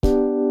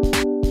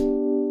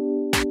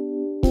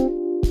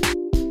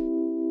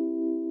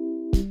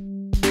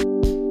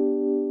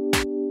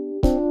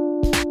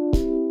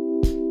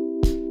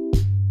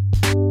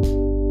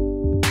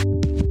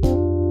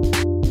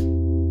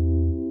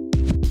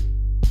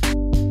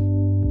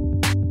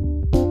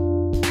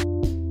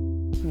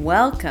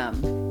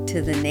Welcome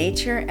to the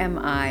Nature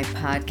MI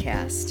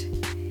podcast.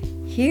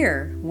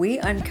 Here, we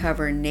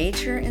uncover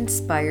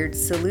nature-inspired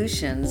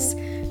solutions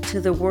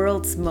to the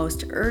world's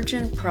most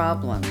urgent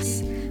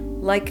problems,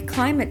 like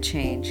climate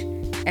change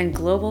and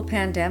global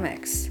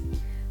pandemics.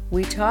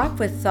 We talk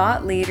with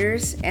thought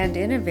leaders and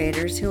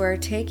innovators who are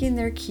taking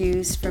their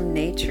cues from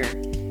nature,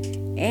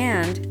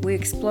 and we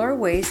explore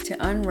ways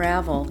to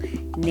unravel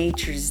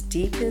nature's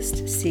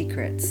deepest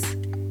secrets.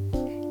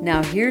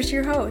 Now here's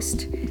your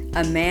host,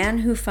 a man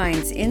who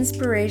finds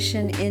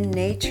inspiration in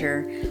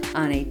nature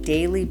on a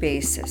daily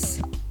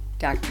basis,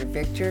 Dr.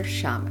 Victor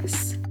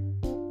Shamus.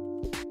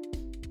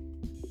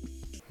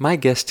 My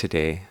guest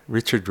today,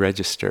 Richard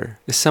Register,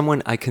 is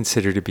someone I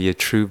consider to be a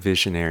true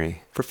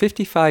visionary. For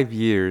 55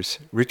 years,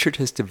 Richard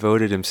has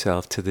devoted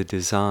himself to the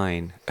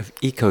design of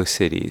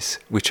eco-cities,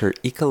 which are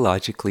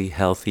ecologically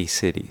healthy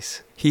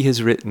cities. He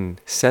has written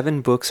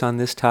 7 books on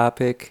this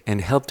topic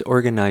and helped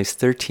organize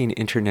 13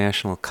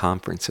 international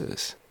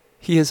conferences.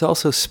 He has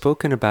also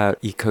spoken about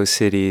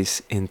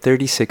eco-cities in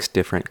 36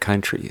 different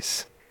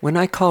countries. When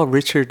I call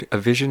Richard a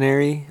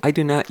visionary, I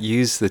do not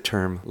use the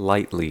term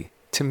lightly.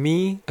 To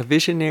me, a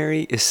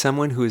visionary is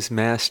someone who has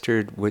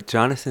mastered what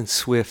Jonathan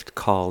Swift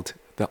called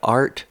the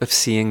art of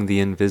seeing the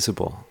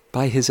invisible.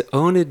 By his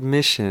own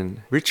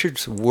admission,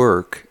 Richard's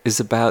work is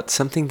about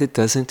something that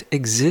doesn't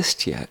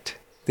exist yet.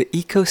 The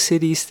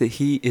eco-cities that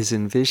he is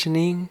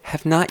envisioning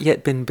have not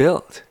yet been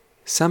built.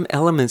 Some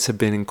elements have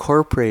been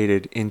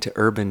incorporated into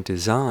urban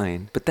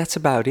design, but that's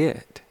about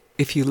it.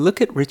 If you look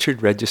at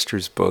Richard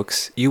Register's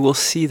books, you will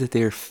see that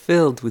they are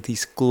filled with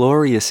these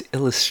glorious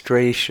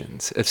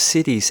illustrations of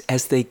cities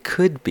as they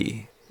could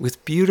be,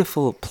 with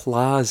beautiful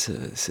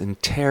plazas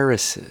and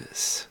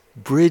terraces,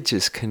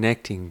 bridges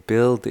connecting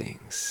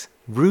buildings,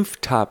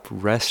 rooftop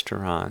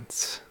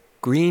restaurants,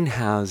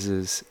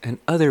 greenhouses, and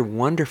other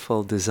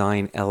wonderful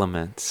design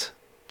elements.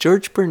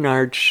 George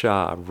Bernard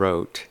Shaw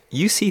wrote,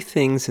 "You see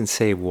things and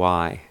say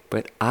why,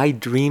 but I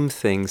dream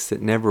things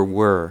that never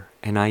were,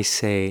 and I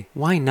say,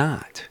 why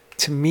not?"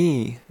 To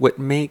me, what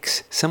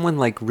makes someone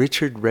like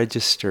Richard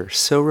Register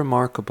so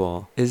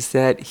remarkable is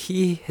that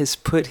he has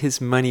put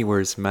his money where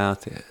his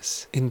mouth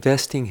is,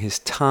 investing his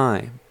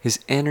time, his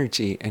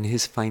energy, and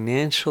his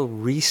financial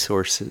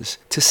resources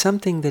to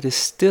something that is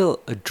still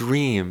a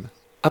dream,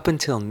 up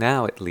until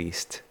now at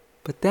least.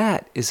 But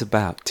that is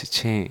about to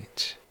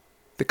change.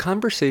 The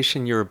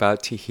conversation you're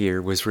about to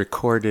hear was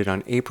recorded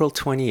on April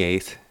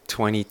 28th,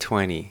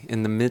 2020,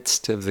 in the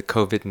midst of the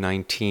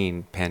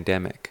COVID-19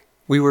 pandemic.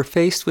 We were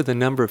faced with a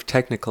number of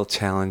technical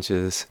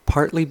challenges,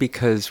 partly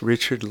because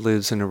Richard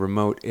lives in a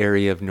remote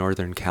area of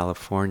Northern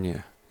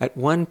California. At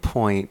one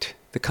point,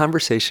 the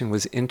conversation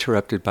was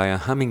interrupted by a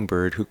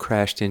hummingbird who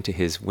crashed into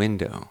his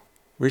window.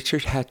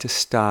 Richard had to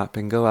stop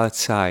and go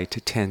outside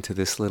to tend to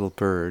this little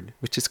bird,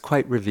 which is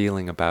quite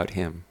revealing about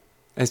him.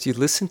 As you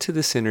listen to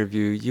this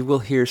interview, you will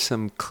hear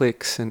some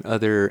clicks and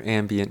other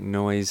ambient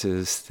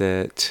noises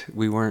that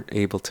we weren't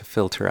able to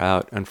filter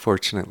out,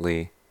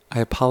 unfortunately. I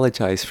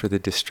apologize for the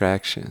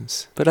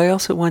distractions, but I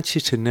also want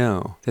you to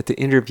know that the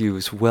interview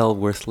is well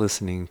worth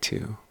listening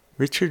to.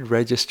 Richard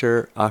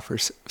Register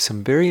offers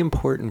some very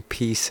important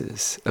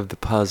pieces of the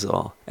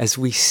puzzle as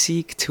we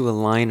seek to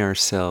align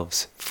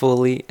ourselves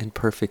fully and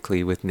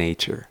perfectly with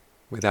nature.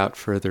 Without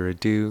further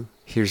ado,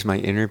 here's my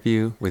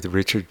interview with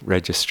Richard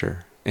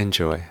Register.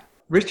 Enjoy.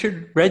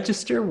 Richard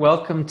Register,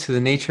 welcome to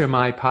the Nature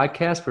MI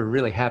podcast. We're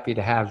really happy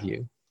to have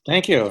you.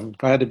 Thank you. I'm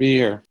glad to be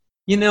here.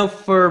 You know,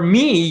 for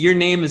me, your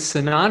name is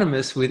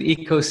synonymous with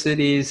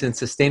eco-cities and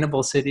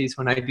sustainable cities.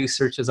 When I do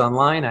searches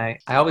online, I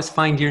always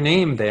find your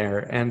name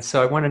there. And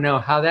so I want to know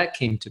how that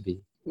came to be.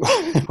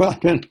 Well,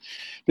 I've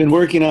been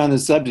working on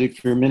this subject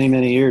for many,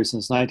 many years,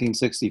 since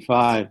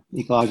 1965,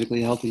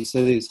 ecologically healthy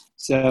cities.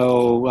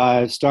 So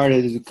I've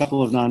started a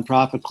couple of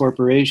nonprofit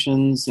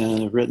corporations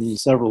and I've written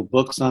several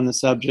books on the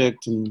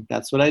subject, and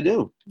that's what I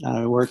do.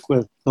 I work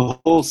with the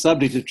whole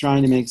subject of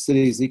trying to make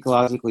cities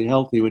ecologically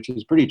healthy, which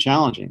is pretty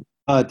challenging.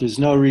 But there's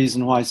no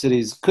reason why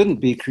cities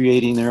couldn't be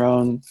creating their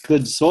own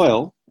good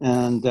soil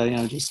and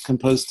just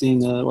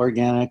composting the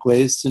organic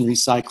waste and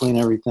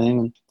recycling everything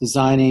and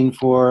designing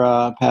for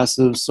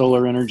passive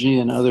solar energy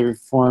and other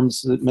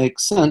forms that make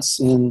sense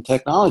in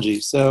technology.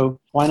 So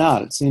why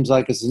not? It seems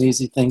like it's an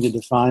easy thing to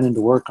define and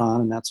to work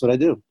on, and that's what I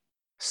do.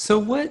 So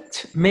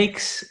what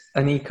makes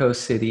an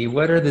eco-city?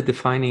 What are the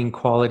defining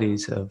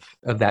qualities of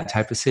that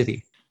type of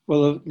city?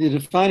 Well, the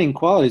defining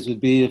qualities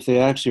would be if they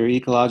actually are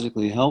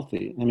ecologically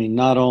healthy. I mean,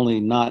 not only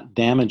not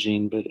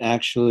damaging, but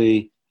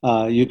actually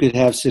you could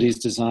have cities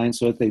designed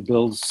so that they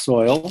build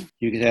soil.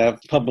 You could have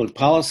public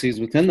policies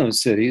within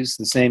those cities,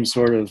 the same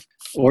sort of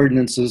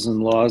ordinances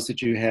and laws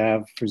that you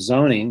have for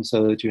zoning,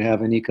 so that you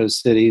have an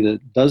eco-city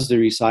that does the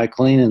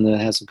recycling and that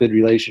has a good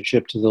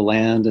relationship to the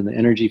land and the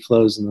energy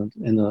flows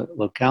in the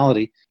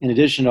locality. In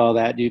addition to all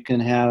that, you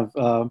can have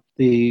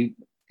the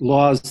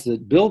laws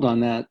that build on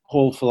that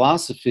whole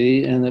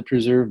philosophy and that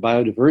preserve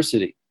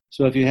biodiversity.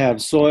 So if you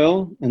have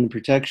soil and the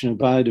protection of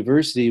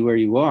biodiversity where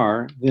you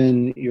are,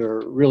 then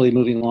you're really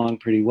moving along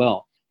pretty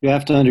well. You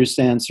have to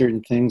understand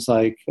certain things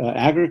like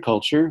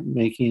agriculture,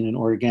 making an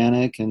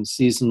organic and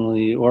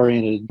seasonally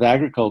oriented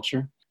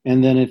agriculture.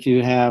 And then if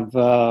you have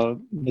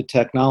the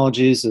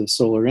technologies of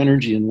solar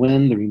energy and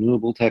wind, the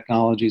renewable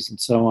technologies and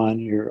so on,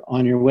 you're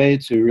on your way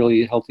to a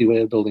really healthy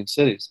way of building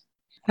cities.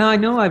 Now, I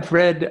know I've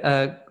read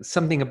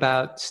something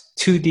about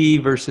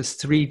 2D versus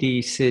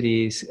 3D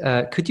cities.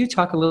 Could you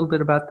talk a little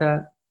bit about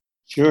that?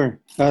 Sure.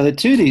 The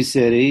 2D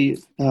city,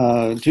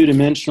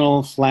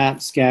 two-dimensional,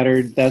 flat,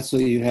 scattered, that's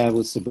what you have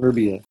with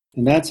suburbia.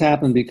 And that's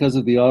happened because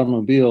of the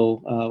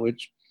automobile,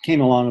 which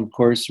came along, of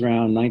course,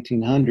 around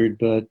 1900,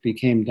 but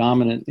became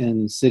dominant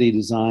in city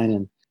design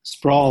and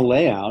sprawl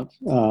layout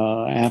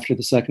after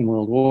the Second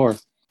World War.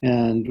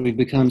 And we've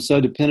become so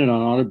dependent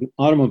on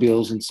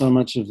automobiles in so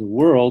much of the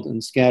world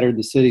and scattered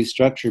the city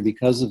structure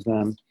because of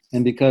them.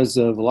 And because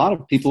of a lot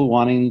of people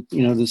wanting,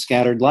 the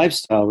scattered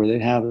lifestyle where they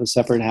have a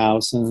separate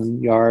house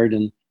and yard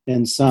and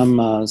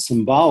some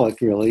symbolic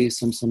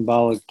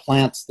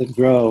plants that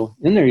grow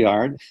in their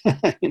yard.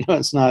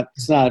 It's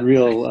not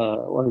real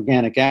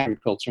organic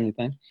agriculture or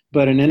anything.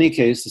 But in any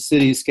case, the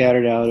city's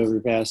scattered out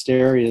over vast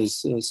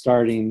areas,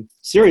 starting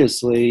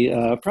seriously,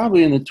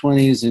 probably in the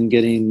 20s and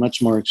getting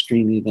much more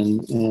extreme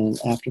even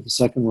after the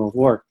Second World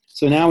War.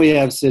 So now we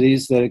have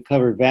cities that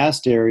cover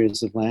vast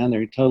areas of land.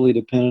 They're totally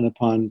dependent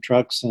upon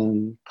trucks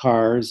and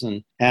cars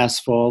and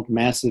asphalt,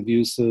 massive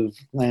use of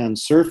land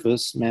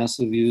surface,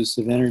 massive use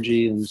of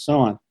energy, and so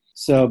on.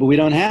 But we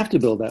don't have to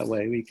build that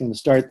way. We can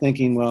start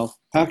thinking, well,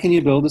 how can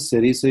you build a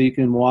city so you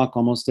can walk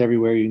almost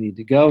everywhere you need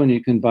to go and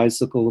you can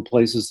bicycle to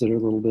places that are a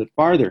little bit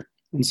farther?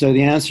 And so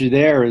the answer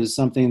there is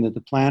something that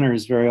the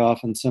planners very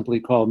often simply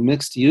call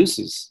mixed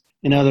uses.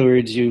 In other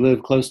words, you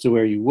live close to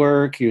where you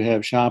work, you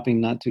have shopping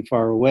not too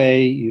far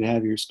away, you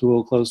have your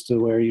school close to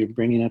where you're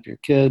bringing up your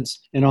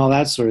kids, and all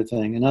that sort of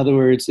thing. In other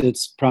words,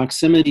 it's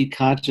proximity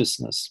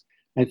consciousness.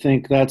 I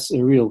think that's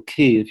a real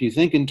key. If you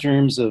think in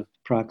terms of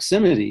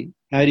proximity,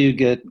 how do you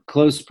get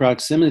close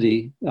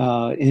proximity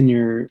in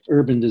your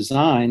urban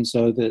design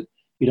so that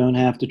you don't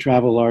have to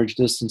travel large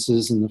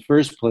distances in the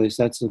first place?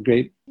 That's a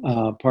great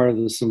part of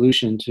the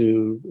solution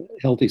to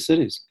healthy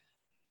cities.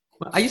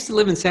 I used to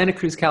live in Santa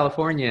Cruz,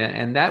 California,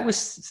 and that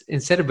was,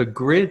 instead of a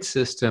grid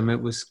system,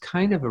 it was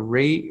kind of a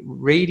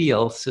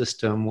radial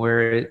system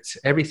where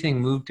everything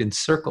moved in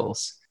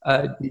circles.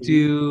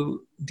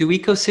 Do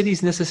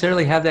eco-cities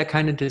necessarily have that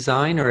kind of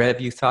design, or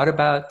have you thought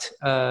about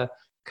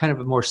kind of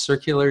a more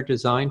circular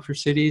design for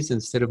cities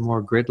instead of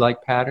more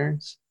grid-like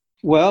patterns?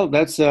 Well,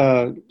 that's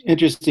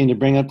interesting to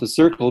bring up the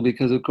circle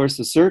because, of course,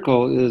 the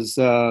circle is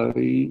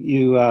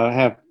you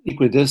have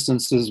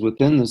equidistances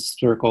within the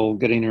circle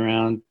getting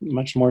around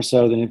much more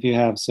so than if you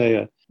have,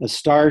 say, a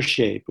star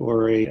shape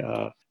or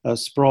a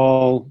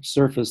sprawl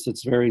surface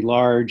that's very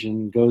large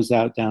and goes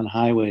out down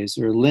highways,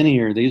 or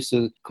linear. They used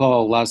to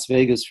call Las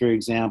Vegas, for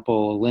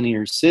example, a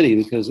linear city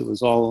because it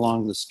was all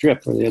along the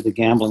strip where they had the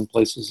gambling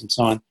places and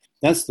so on.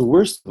 That's the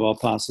worst of all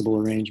possible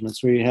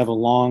arrangements, where you have a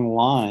long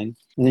line,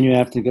 and then you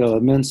have to go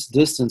immense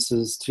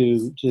distances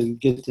to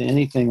get to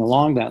anything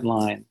along that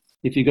line.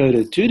 If you go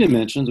to 2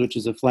 dimensions, which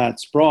is a flat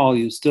sprawl,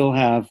 you still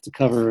have to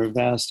cover a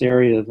vast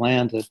area of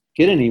land to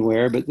get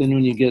anywhere. But then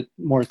when you get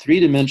more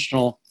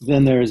 3-dimensional,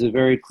 then there's a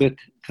very quick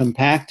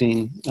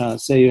compacting.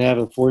 Say you have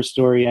a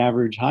 4-story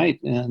average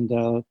height and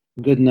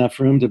good enough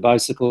room to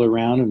bicycle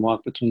around and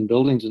walk between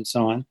buildings and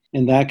so on.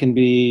 And that can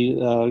be,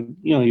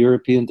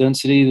 European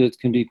density that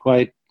can be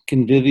quite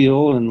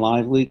convivial and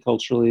lively,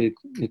 culturally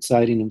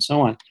exciting, and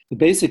so on. The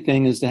basic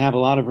thing is to have a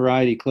lot of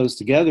variety close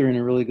together in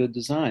a really good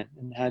design.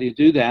 And how do you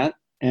do that?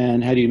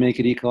 And how do you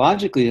make it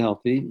ecologically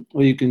healthy?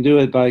 Well, you can do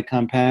it by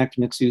compact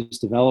mixed-use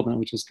development,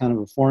 which is kind of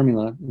a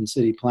formula in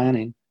city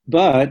planning.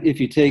 But if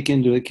you take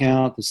into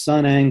account the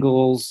sun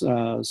angles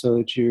so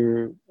that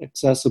you're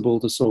accessible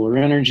to solar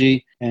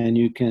energy and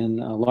you can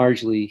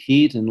largely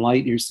heat and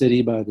light your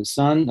city by the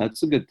sun,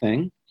 that's a good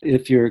thing.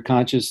 If you're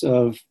conscious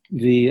of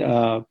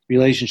the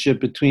relationship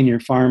between your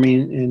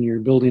farming and your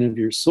building of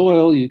your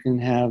soil, you can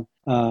have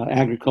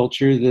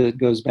agriculture that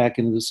goes back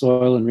into the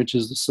soil,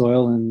 enriches the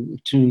soil,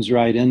 and tunes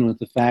right in with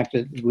the fact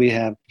that we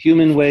have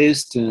human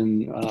waste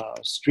and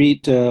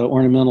street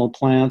ornamental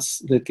plants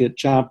that get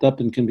chopped up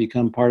and can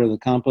become part of the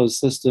compost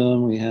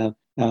system. We have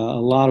a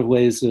lot of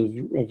ways of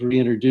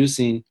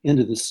reintroducing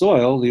into the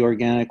soil the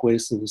organic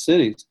waste of the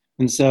cities.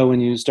 And so when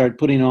you start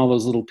putting all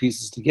those little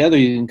pieces together,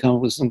 you can come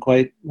up with some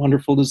quite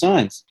wonderful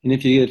designs. And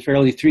if you get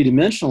fairly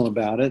 3-dimensional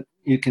about it,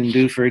 you can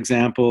do, for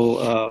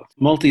example,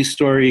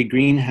 multi-story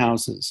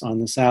greenhouses on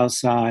the south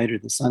side or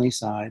the sunny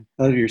side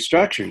of your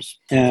structures.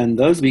 And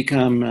those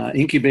become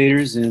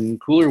incubators in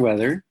cooler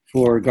weather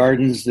for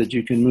gardens that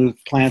you can move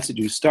plants that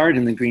you start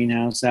in the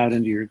greenhouse out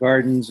into your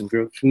gardens and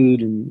grow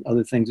food and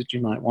other things that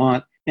you might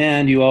want.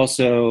 And you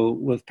also,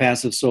 with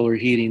passive solar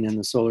heating in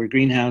the solar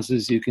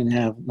greenhouses, you can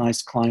have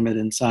nice climate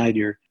inside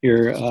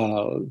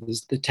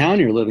the town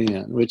you're living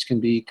in, which can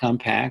be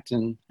compact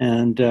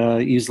and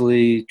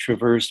easily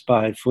traversed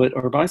by foot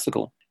or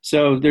bicycle.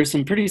 So there's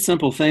some pretty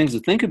simple things to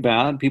think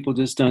about. People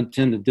just don't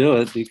tend to do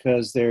it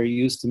because they're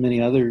used to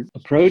many other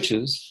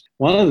approaches.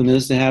 One of them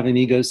is to have an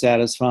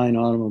ego-satisfying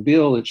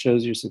automobile that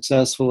shows you're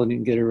successful and you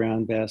can get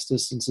around vast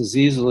distances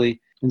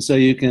easily. And so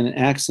you can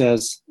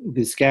access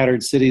the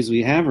scattered cities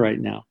we have right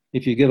now.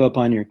 If you give up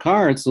on your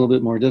car, it's a little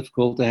bit more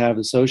difficult to have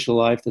the social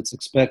life that's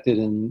expected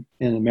in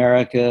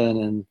America and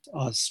in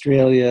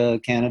Australia,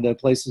 Canada,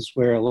 places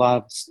where a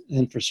lot of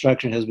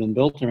infrastructure has been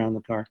built around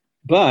the car.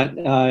 But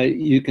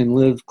you can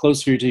live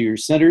closer to your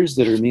centers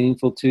that are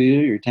meaningful to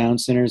you. Your town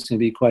centers can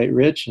be quite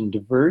rich and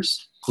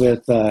diverse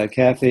with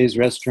cafes,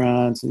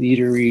 restaurants,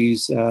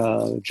 eateries,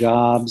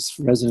 jobs,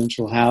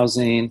 residential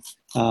housing,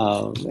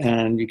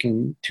 and you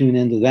can tune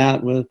into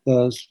that with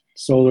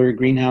solar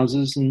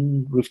greenhouses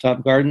and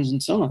rooftop gardens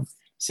and so on.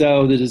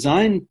 So the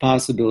design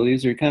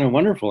possibilities are kind of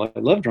wonderful. I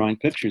love drawing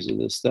pictures of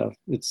this stuff.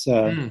 It's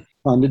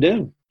fun to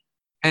do.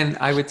 And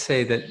I would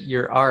say that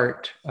your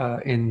art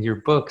in your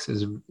books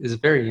is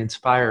very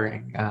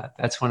inspiring.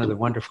 That's one of the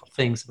wonderful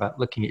things about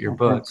looking at your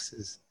books.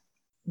 Is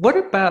what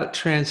about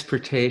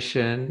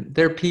transportation?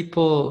 There are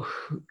people,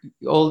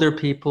 older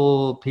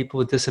people, people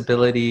with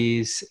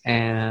disabilities,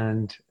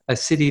 and a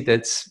city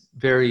that's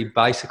very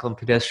bicycle and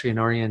pedestrian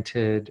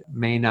oriented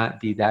may not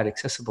be that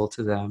accessible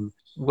to them.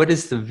 What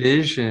is the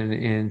vision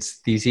in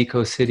these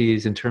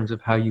eco-cities in terms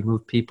of how you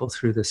move people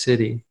through the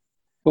city?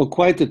 Well,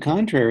 quite the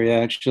contrary,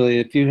 actually.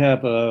 If you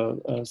have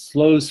a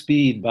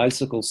slow-speed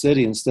bicycle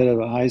city instead of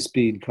a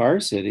high-speed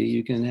car city,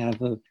 you can have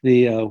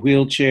the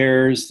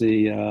wheelchairs,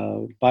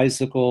 the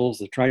bicycles,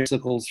 the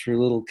tricycles for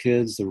little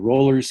kids, the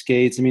roller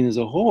skates. I mean, there's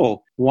a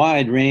whole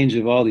wide range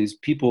of all these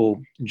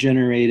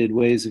people-generated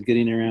ways of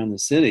getting around the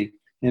city.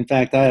 In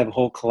fact, I have a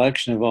whole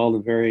collection of all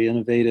the very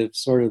innovative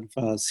sort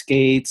of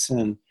skates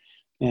and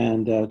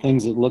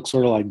things that look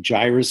sort of like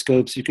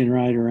gyroscopes you can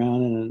ride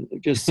around,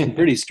 and just some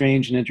pretty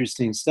strange and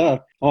interesting stuff,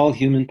 all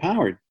human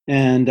powered.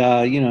 And,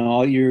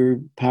 all you're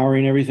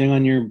powering everything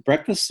on your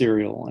breakfast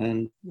cereal.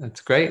 And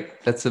that's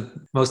great. That's the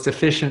most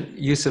efficient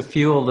use of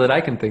fuel that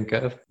I can think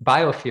of,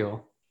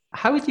 biofuel.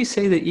 How would you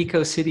say that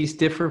eco-cities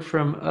differ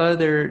from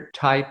other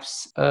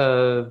types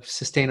of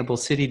sustainable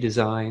city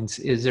designs?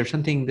 Is there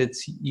something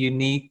that's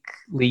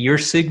uniquely your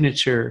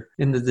signature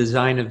in the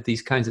design of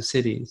these kinds of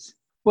cities?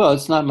 Well,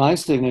 it's not my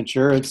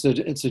signature. It's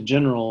a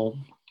general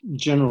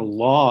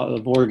law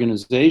of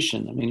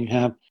organization. I mean, you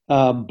have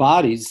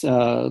bodies,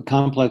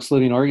 complex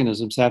living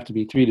organisms have to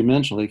be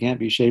three-dimensional. They can't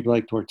be shaped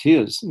like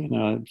tortillas.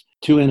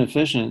 Too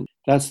inefficient.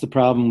 That's the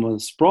problem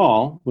with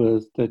sprawl,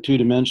 with the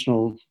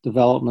two-dimensional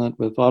development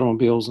with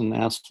automobiles and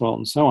asphalt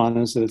and so on,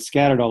 is that it's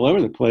scattered all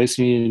over the place.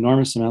 You need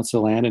enormous amounts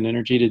of land and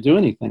energy to do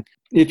anything.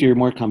 If you're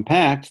more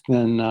compact,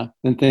 then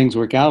things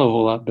work out a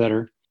whole lot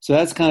better. So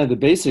that's kind of the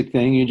basic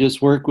thing. You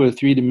just work with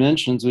three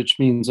dimensions, which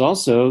means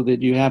also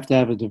that you have to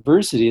have a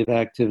diversity of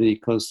activity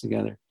close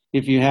together.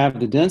 If you have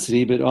the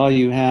density, but all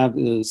you have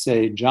is,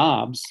 say,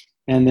 jobs,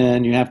 and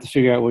then you have to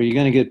figure out, well, you're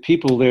going to get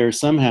people there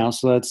somehow,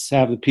 so let's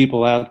have the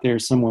people out there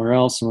somewhere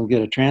else and we'll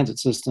get a transit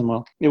system.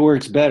 Well, it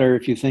works better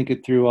if you think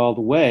it through all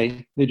the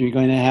way, that you're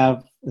going to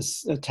have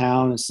a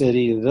town, a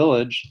city, a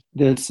village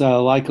that's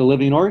like a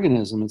living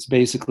organism. It's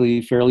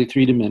basically fairly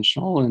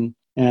three-dimensional,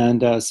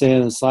 and say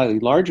on a slightly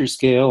larger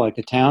scale, like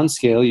a town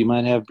scale, you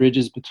might have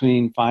bridges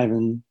between 5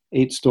 and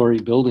 8-story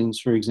buildings,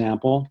 for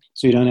example,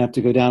 so you don't have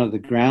to go down to the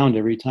ground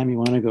every time you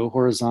want to go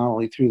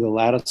horizontally through the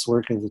lattice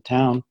work of the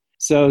town.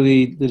 So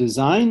the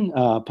design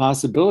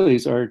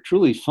possibilities are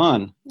truly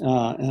fun,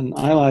 and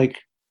I like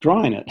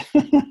drawing it.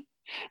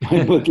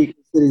 My book, Eco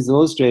Cities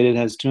Illustrated,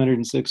 has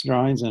 206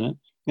 drawings in it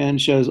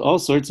and shows all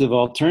sorts of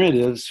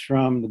alternatives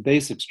from the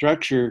basic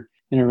structure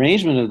and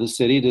arrangement of the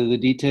city to the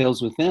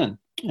details within.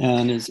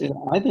 And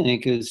I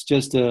think is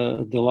just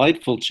a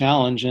delightful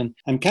challenge. And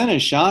I'm kind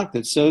of shocked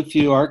that so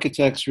few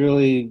architects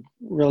really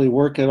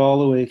work it all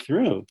the way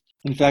through.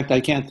 In fact, I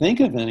can't think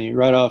of any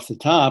right off the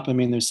top. I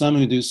mean, there's some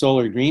who do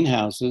solar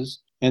greenhouses,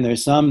 and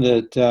there's some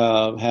that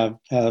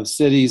have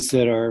cities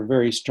that are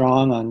very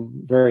strong on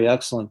very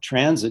excellent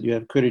transit. You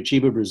have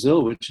Curitiba,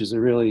 Brazil, which is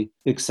a really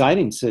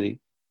exciting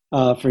city.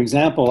 For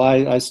example,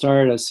 I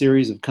started a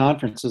series of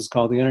conferences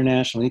called the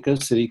International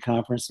Eco-City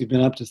Conference. We've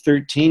been up to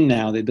 13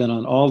 now. They've been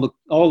on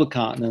all the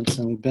continents,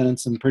 and we've been in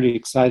some pretty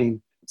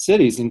exciting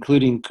cities,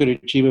 including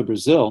Curitiba,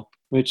 Brazil,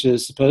 which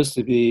is supposed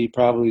to be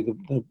probably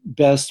the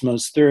best,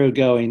 most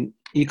thoroughgoing,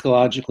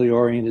 ecologically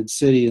oriented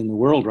city in the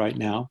world right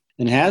now,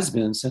 and has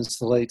been since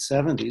the late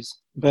 70s.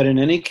 But in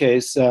any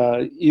case,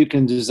 you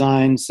can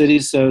design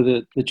cities so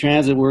that the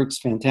transit works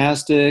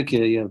fantastic.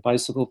 You have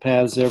bicycle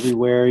paths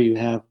everywhere. You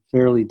have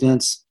fairly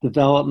dense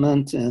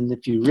development. And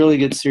if you really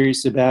get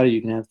serious about it,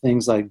 you can have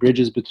things like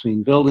bridges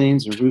between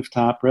buildings or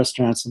rooftop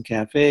restaurants and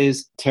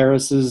cafes,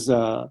 terraces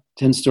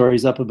 10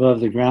 stories up above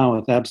the ground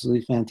with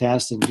absolutely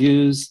fantastic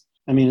views.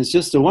 I mean, it's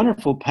just a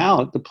wonderful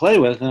palette to play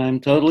with, and I'm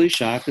totally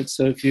shocked that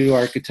so few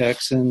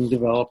architects and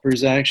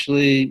developers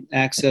actually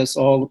access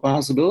all the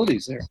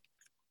possibilities there.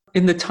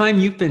 In the time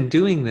you've been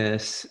doing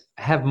this,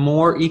 have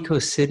more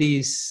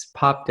eco-cities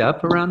popped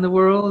up around the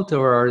world,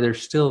 or are there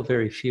still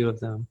very few of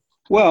them?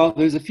 Well,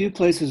 there's a few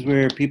places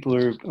where people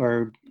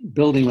are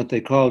building what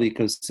they call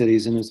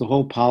eco-cities, and there's a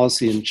whole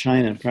policy in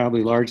China,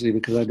 probably largely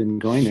because I've been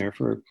going there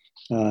for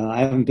I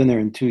haven't been there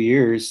in 2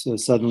 years. So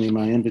suddenly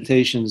my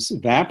invitations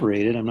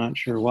evaporated. I'm not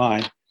sure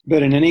why.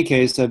 But in any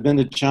case, I've been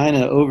to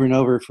China over and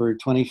over for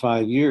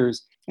 25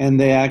 years. And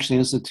they actually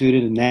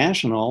instituted a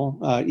national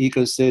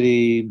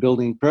eco-city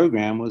building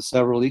program with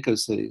several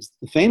eco-cities.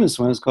 The famous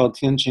one is called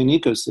Tianjin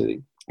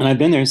Eco-City. And I've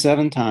been there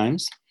 7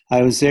 times.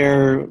 I was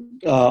there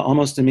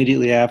almost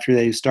immediately after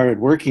they started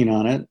working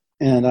on it.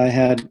 And I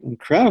had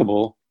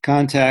incredible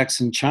contacts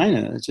in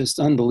China. It's just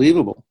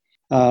unbelievable.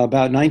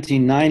 About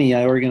 1990,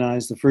 I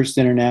organized the first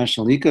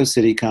International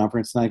Eco-City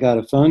Conference, and I got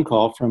a phone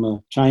call from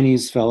a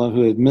Chinese fellow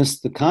who had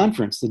missed the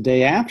conference the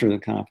day after the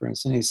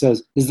conference. And he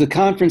says, "Is the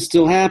conference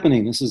still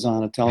happening?" This is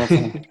on a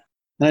telephone.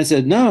 And I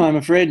said, "No, I'm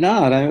afraid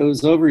not. It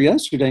was over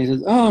yesterday." He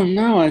says, "Oh,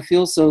 no, I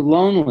feel so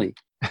lonely."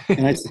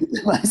 And I said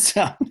to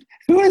myself,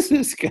 who is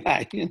this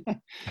guy?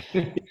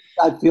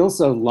 I feel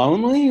so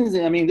lonely.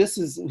 I mean,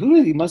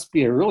 he must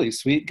be a really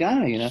sweet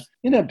guy, He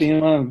ended up being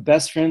one of the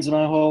best friends of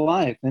my whole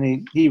life.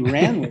 And he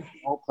ran with the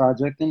whole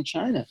project in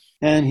China.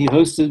 And he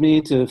hosted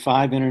me to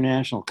 5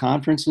 international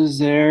conferences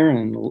there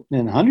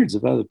and hundreds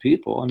of other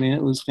people. I mean,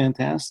 it was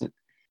fantastic.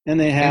 And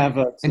they have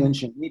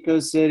Tianjin Eco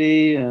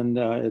City, and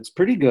it's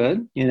pretty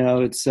good.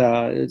 It's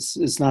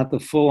not the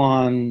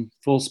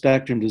full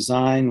spectrum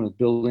design with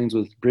buildings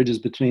with bridges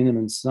between them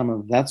and some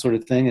of that sort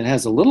of thing. It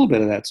has a little bit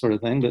of that sort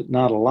of thing, but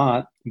not a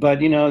lot.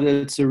 But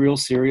it's a real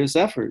serious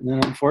effort. And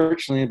then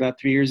unfortunately, about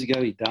 3 years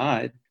ago, he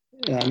died.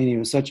 I mean, he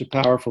was such a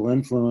powerful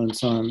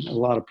influence on a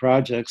lot of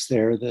projects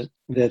there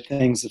that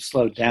things have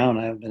slowed down.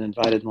 I have been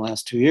invited in the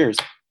last 2 years.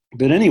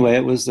 But anyway,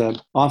 it was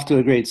off to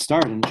a great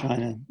start in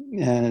China,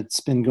 and it's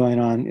been going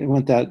on. It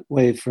went that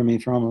way for me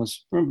for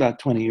about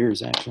 20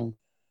 years, actually.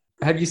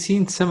 Have you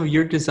seen some of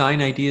your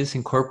design ideas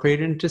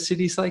incorporated into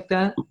cities like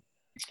that?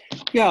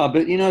 Yeah,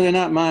 but they're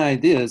not my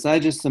ideas. I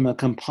just am a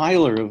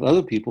compiler of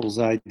other people's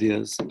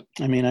ideas.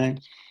 I mean, I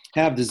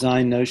have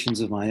design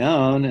notions of my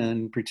own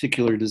and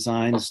particular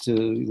designs to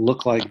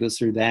look like this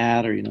or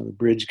that, or, the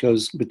bridge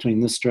goes between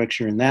this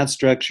structure and that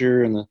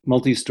structure, and the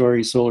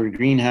multi-story solar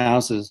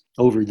greenhouse is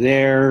over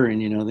there.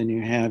 And, then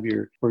you have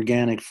your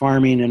organic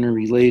farming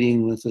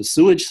interrelating with a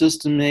sewage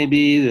system,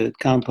 maybe, that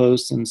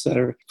composts, et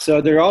cetera. So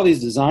there are all these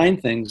design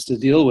things to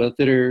deal with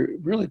that are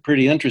really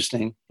pretty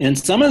interesting. And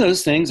some of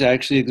those things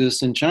actually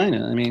exist in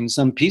China. I mean,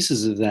 some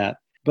pieces of that.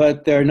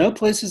 But there are no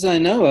places I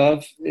know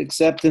of,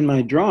 except in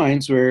my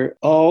drawings, where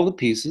all the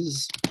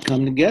pieces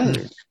come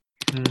together.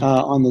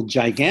 On the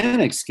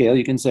gigantic scale,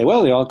 you can say,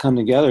 well, they all come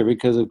together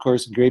because, of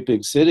course, a great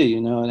big city,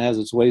 it has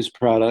its waste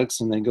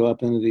products, and they go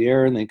up into the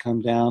air and they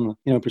come down,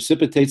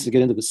 precipitates to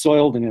get into the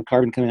soil, then you have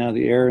carbon coming out of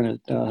the air, and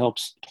it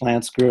helps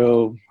plants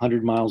grow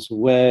 100 miles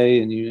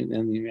away, and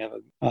you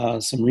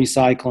have some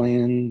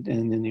recycling,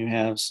 and then you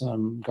have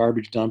some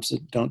garbage dumps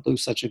that don't do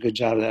such a good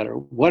job of that, or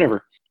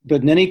whatever.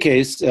 But in any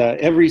case,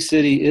 every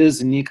city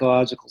is an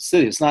ecological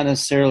city. It's not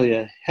necessarily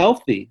a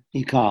healthy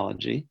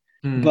ecology,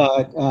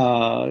 but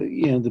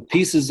the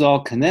pieces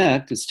all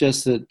connect. It's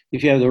just that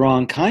if you have the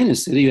wrong kind of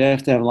city, you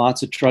have to have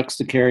lots of trucks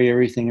to carry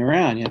everything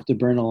around. You have to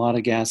burn a lot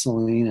of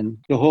gasoline and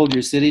to hold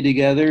your city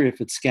together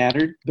if it's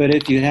scattered. But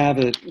if you have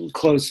it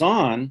close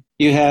on,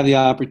 you have the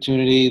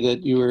opportunity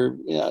that you were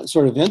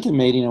sort of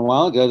intimating a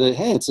while ago that,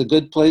 hey, it's a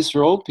good place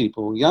for old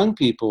people, young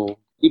people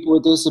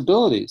with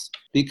disabilities,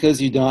 because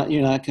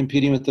you're not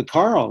competing with the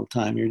car all the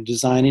time. You're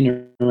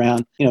designing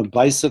around,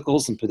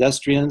 bicycles and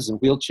pedestrians and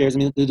wheelchairs. I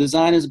mean, the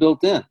design is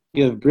built in.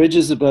 You have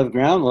bridges above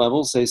ground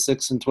level, say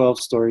 6 and 12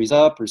 stories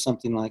up or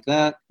something like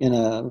that, in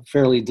a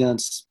fairly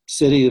dense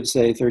city of,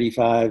 say,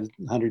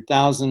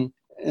 3,500,000.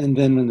 And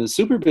then in the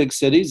super big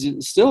cities,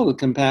 still the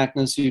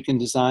compactness you can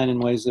design in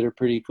ways that are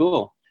pretty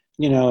cool.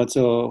 It's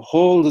a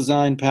whole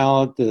design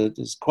palette that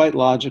is quite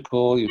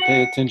logical. You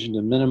pay attention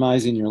to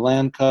minimizing your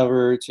land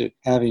cover, to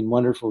having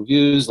wonderful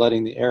views,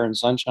 letting the air and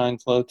sunshine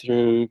flow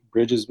through,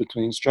 bridges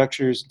between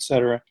structures,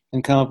 etc.,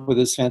 and come up with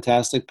this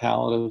fantastic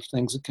palette of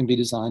things that can be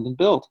designed and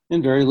built.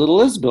 And very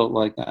little is built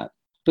like that,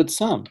 but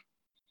some.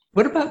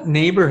 What about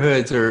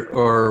neighborhoods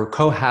or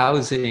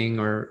co-housing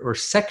or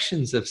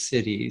sections of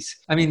cities?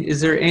 I mean,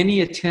 is there any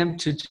attempt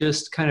to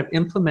just kind of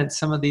implement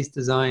some of these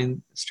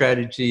design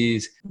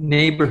strategies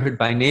neighborhood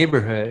by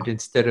neighborhood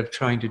instead of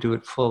trying to do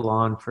it full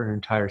on for an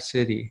entire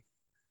city?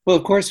 Well,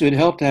 of course, it would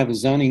help to have a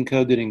zoning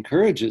code that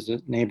encourages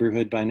it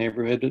neighborhood by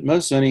neighborhood, but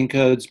most zoning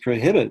codes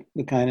prohibit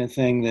the kind of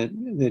thing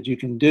that you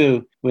can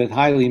do with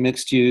highly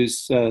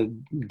mixed-use,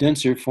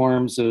 denser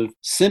forms of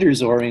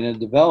centers-oriented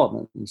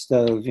development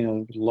instead of,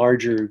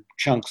 larger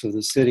chunks of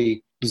the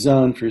city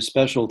zoned for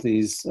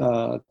specialties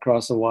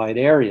across a wide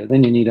area.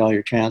 Then you need all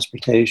your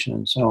transportation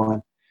and so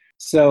on.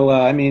 So,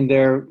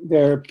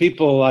 there are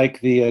people like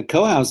the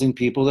co-housing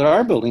people that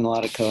are building a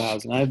lot of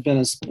co-housing. I've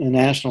been a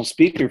national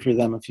speaker for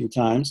them a few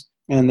times.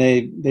 And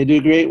they do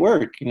great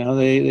work.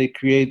 They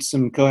create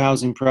some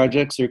co-housing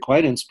projects. They're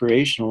quite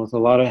inspirational, with a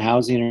lot of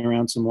housing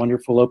around some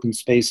wonderful open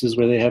spaces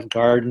where they have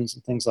gardens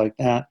and things like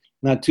that.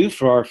 Not too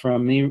far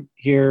from me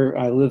here,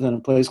 I live in a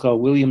place called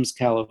Williams,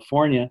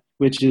 California,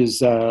 which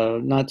is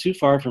not too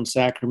far from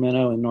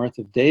Sacramento and north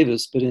of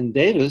Davis. But in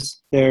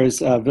Davis, there's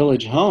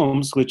Village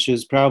Homes, which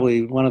is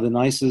probably one of the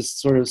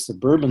nicest sort of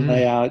suburban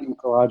layout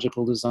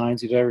ecological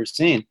designs you've ever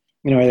seen.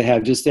 Where they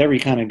have just every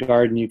kind of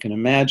garden you can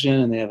imagine,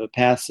 and they have a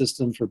path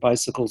system for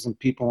bicycles and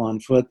people on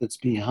foot that's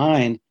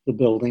behind the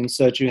building,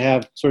 so that you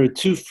have sort of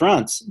two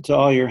fronts to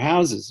all your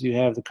houses. You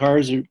have the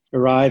cars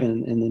arrive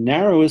in the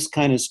narrowest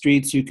kind of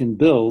streets you can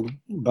build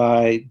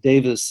by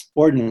Davis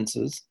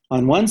ordinances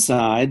on one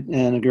side,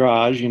 and a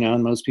garage,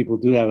 and most people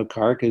do have a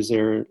car because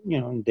they're,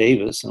 in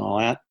Davis and all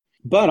that.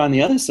 But on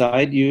the other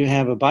side, you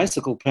have a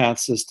bicycle path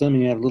system,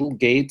 and you have little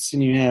gates,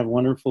 and you have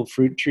wonderful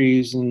fruit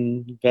trees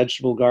and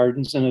vegetable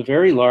gardens, and a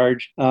very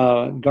large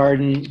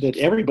garden that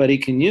everybody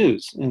can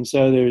use. And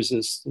so there's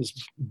this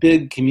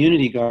big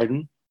community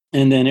garden,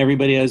 and then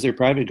everybody has their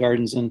private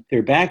gardens in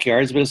their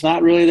backyards, but it's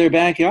not really their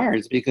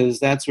backyards, because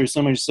that's where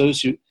so much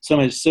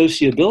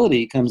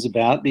sociability comes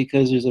about,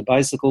 because there's a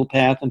bicycle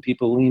path and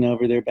people lean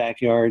over their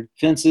backyard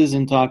fences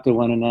and talk to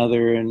one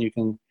another, and you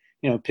can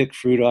pick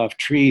fruit off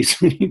trees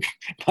when you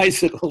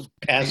bicycle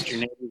past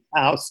your neighbor's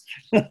house,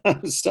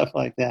 stuff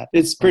like that.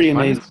 It's pretty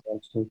amazing,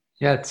 actually.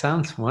 Yeah, it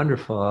sounds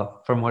wonderful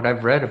from what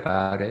I've read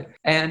about it.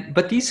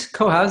 But these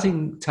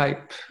co-housing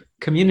type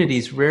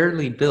communities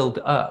rarely build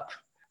up.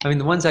 I mean,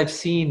 the ones I've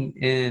seen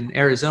in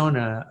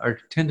Arizona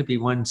tend to be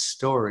one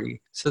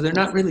story. So they're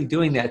not really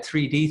doing that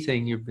 3D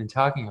thing you've been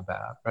talking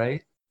about,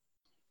 right?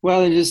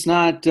 Well, they're just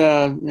not,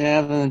 they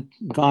haven't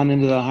gone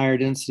into the higher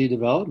density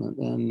development,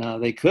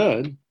 and they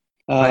could.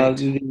 Right.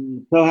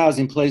 The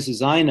co-housing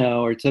places I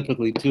know are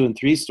typically 2 and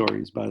 3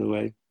 stories, by the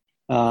way.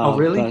 Oh,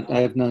 really? But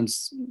I've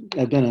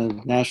been a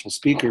national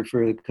speaker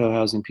for the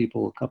co-housing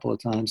people a couple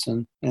of times,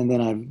 and then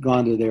I've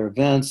gone to their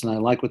events, and I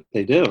like what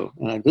they do.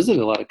 And I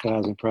visited a lot of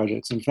co-housing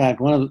projects. In fact,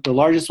 one of the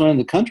largest one in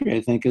the country, I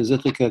think, is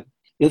Ithaca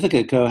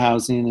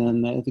Co-housing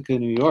in Ithaca,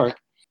 New York.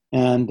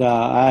 And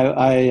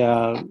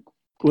I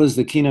was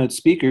the keynote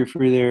speaker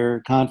for their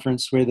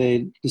conference, where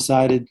they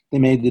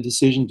made the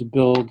decision to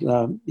build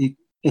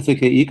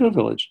Ithaca Eco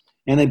Village,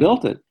 and they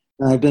built it.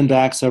 And I've been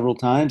back several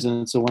times,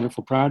 and it's a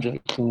wonderful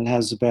project. And it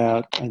has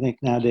about, I think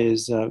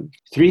nowadays,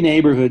 3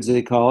 neighborhoods,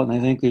 they call it, and I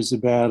think there's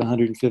about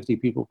 150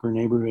 people per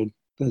neighborhood.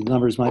 The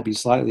numbers might be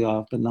slightly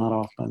off, but not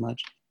off by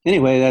much.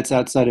 Anyway, that's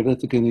outside of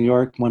Ithaca, New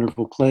York.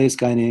 Wonderful place.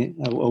 A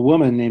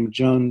woman named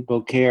Joan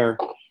Beaucaire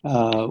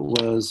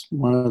was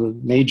one of the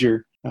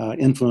major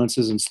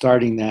influences in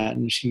starting that,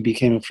 and she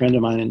became a friend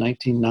of mine in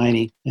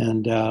 1990,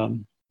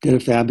 and did a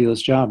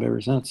fabulous job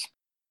ever since.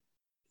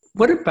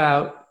 What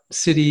about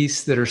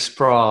cities that are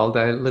sprawled?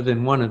 I live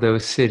in one of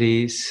those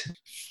cities.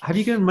 Have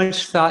you given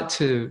much thought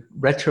to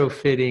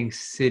retrofitting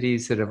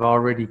cities that have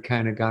already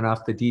kind of gone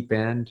off the deep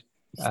end?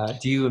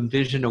 Do you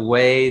envision a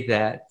way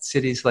that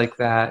cities like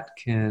that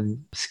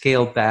can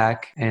scale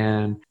back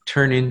and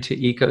turn into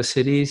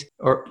eco-cities?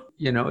 Or,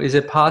 is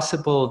it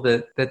possible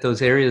that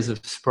those areas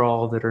of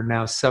sprawl that are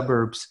now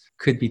suburbs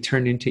could be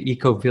turned into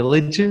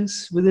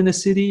eco-villages within a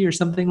city or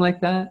something like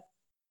that?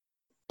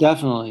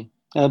 Definitely.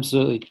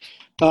 Absolutely.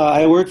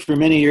 I worked for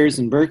many years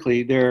in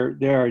Berkeley. There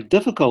are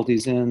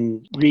difficulties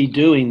in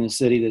redoing the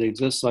city that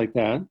exists like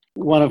that.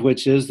 One of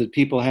which is that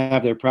people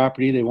have their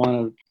property. They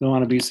want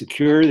to be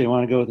secure. They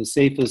want to go with the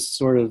safest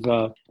sort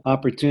of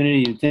opportunity.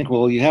 You'd think,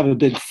 well, you have a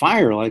big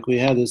fire, like we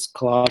had this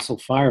colossal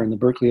fire in the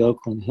Berkeley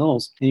Oakland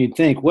Hills, and you'd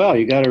think, well,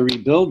 you got to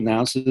rebuild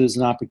now, so there's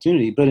an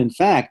opportunity. But in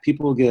fact,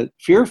 people get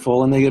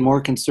fearful and they get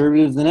more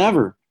conservative than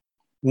ever.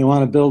 They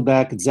want to build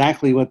back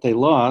exactly what they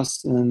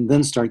lost, and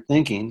then start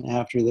thinking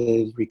after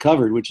they've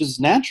recovered, which is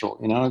natural.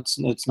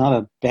 It's not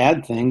a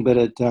bad thing, but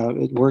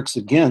it works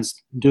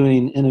against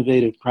doing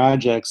innovative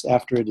projects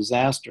after a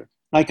disaster.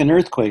 Like an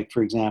earthquake,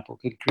 for example,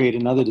 could create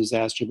another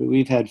disaster. But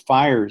we've had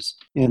fires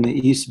in the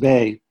East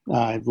Bay.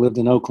 I've lived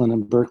in Oakland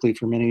and Berkeley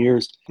for many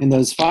years. And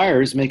those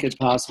fires make it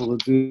possible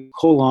to do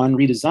full-on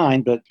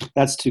redesign, but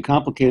that's too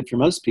complicated for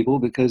most people,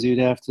 because you'd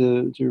have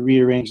to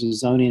rearrange the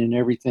zoning and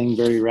everything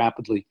very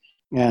rapidly.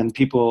 And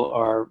people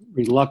are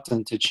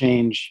reluctant to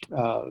change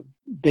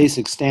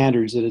basic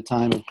standards at a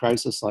time of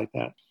crisis like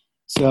that.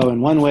 So in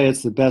one way,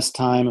 it's the best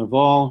time of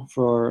all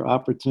for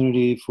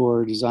opportunity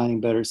for designing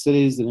better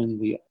cities.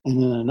 And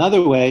in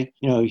another way,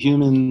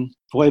 human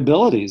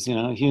foibilities,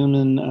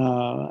 human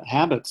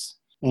habits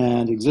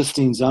and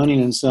existing zoning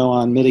and so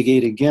on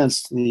mitigate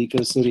against the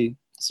eco-city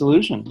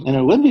solution. And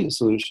it would be a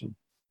solution.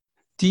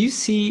 Do you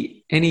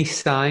see any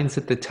signs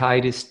that the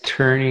tide is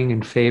turning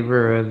in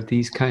favor of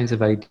these kinds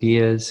of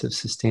ideas of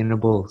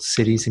sustainable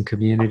cities and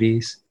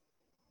communities?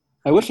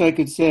 I wish I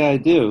could say I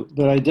do,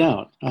 but I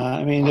don't.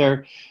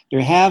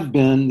 There have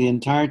been, the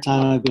entire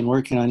time I've been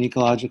working on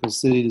ecological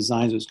city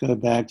designs, which go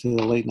back to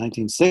the late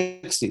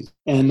 1960s.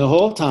 And the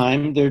whole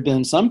time, there have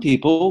been some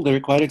people that are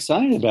quite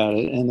excited about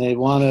it, and they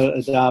want to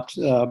adopt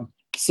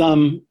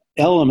some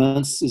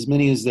elements, as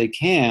many as they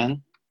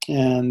can.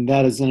 And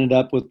that has ended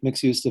up with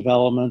mixed-use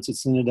developments.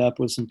 It's ended up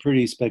with some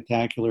pretty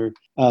spectacular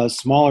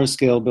smaller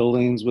scale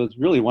buildings with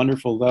really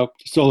wonderful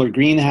solar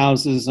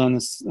greenhouses on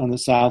the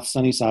south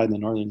sunny side in the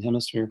northern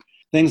hemisphere,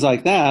 things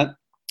like that.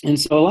 And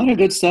so a lot of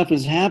good stuff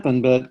has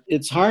happened, but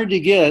it's hard to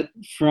get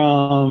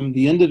from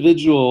the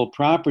individual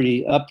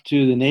property up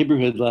to the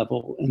neighborhood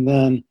level. And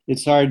then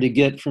it's hard to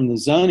get from the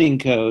zoning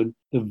code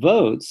the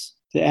votes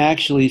to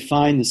actually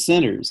find the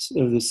centers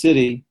of the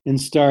city and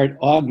start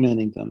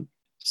augmenting them.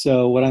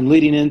 So what I'm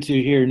leading into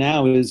here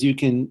now is you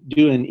can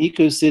do an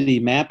eco-city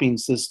mapping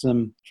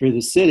system for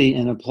the city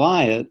and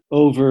apply it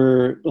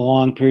over a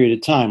long period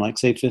of time, like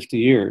say 50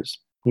 years,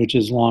 which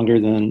is longer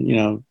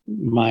than,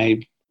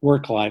 my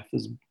work life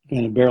is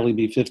going to barely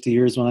be 50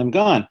 years when I'm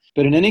gone.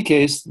 But in any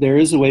case, there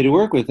is a way to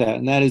work with that.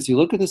 And that is you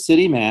look at the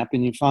city map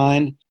and you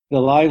find the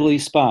lively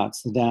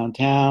spots, the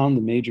downtown,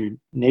 the major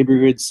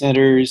neighborhood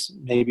centers,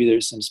 maybe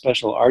there's some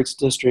special arts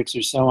districts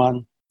or so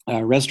on.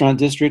 Restaurant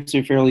districts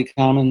are fairly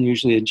common,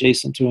 usually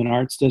adjacent to an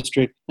arts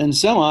district, and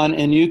so on.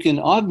 And you can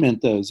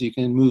augment those. You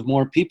can move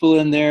more people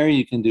in there.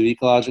 You can do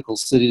ecological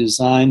city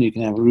design. You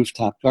can have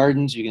rooftop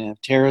gardens. You can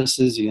have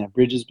terraces. You can have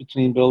bridges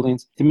between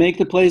buildings to make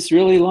the place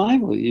really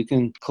lively. You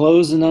can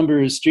close a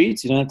number of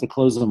streets. You don't have to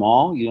close them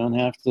all. You don't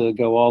have to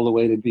go all the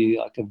way to be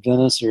like a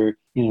Venice or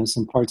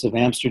some parts of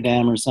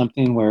Amsterdam or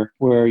something where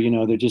there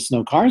are just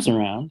no cars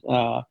around.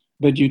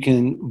 But you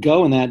can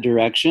go in that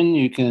direction.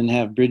 You can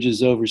have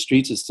bridges over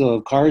streets that still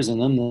have cars in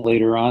them. Then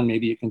later on,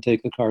 maybe you can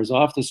take the cars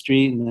off the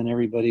street, and then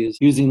everybody is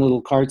using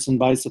little carts and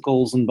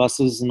bicycles and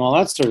buses and all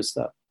that sort of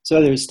stuff.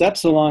 So there's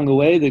steps along the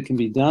way that can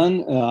be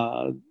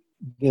done.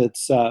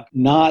 That's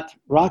not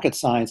rocket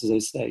science, as I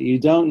say. You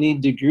don't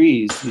need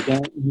degrees. You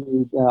don't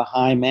need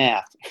high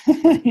math.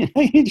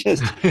 You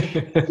just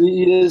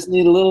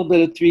need a little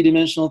bit of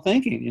three-dimensional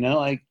thinking.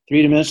 Like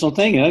three-dimensional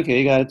thinking. Okay,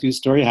 you got a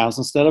two-story house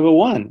instead of a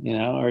one.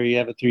 Or you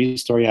have a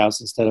three-story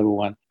house instead of a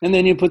one. And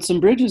then you put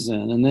some bridges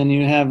in, and then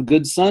you have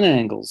good sun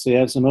angles. So you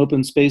have some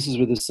open spaces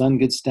where the sun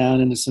gets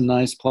down into some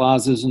nice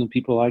plazas, and the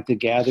people like to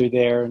gather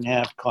there and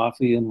have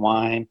coffee and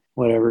wine,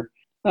 whatever.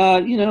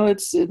 Then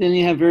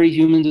you have very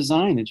human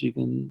design that you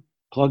can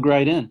plug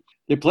right in.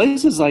 There are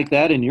places like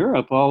that in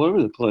Europe all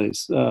over the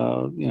place.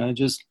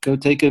 Just go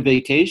take a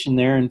vacation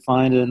there and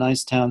find a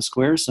nice town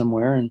square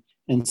somewhere.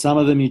 And some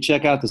of them you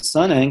check out the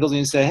sun angles and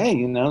you say, hey,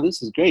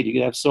 this is great. You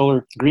could have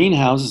solar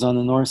greenhouses on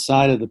the north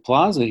side of the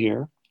plaza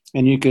here.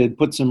 And you could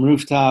put some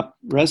rooftop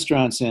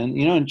restaurants in.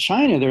 In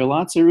China, there are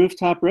lots of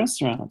rooftop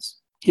restaurants.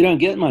 You don't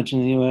get much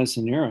in the U.S.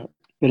 and Europe.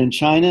 But in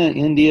China,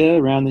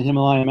 India, around the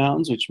Himalaya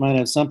Mountains, which might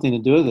have something to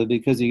do with it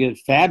because you get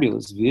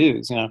fabulous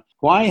views.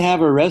 Why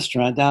have a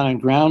restaurant down on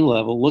ground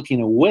level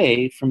looking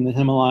away from the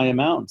Himalaya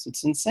Mountains?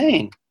 It's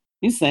insane.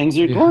 These things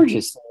are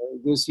gorgeous.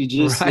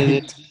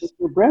 It takes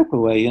your breath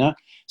away,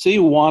 So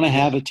you want to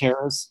have a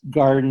terrace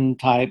garden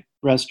type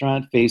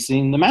restaurant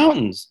facing the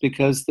mountains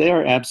because they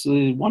are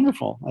absolutely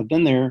wonderful. I've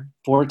been there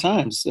 4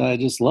 times. I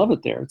just love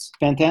it there. It's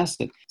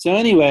fantastic. So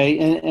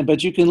anyway,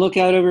 but you can look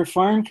out over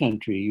farm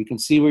country. You can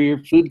see where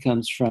your food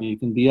comes from. You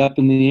can be up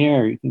in the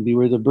air. You can be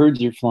where the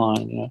birds are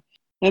flying.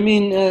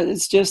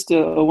 It's just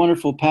a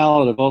wonderful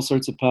palette of all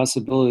sorts of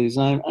possibilities.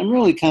 I'm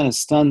really kind of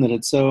stunned that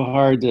it's so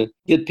hard to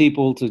get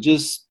people to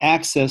just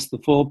access the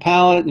full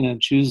palette,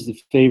 choose the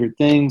favorite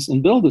things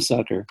and build a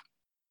sucker.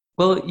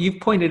 Well, you've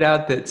pointed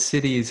out that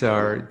cities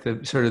are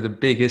the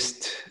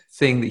biggest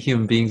thing that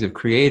human beings have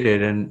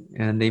created,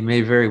 and they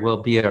may very well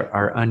be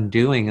our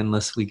undoing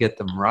unless we get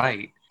them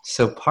right.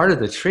 So part of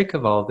the trick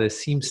of all this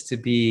seems to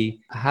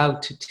be how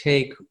to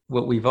take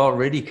what we've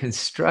already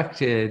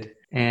constructed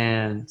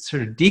and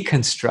sort of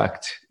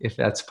deconstruct, if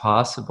that's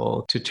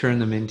possible, to turn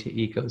them into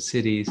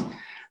eco-cities.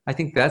 I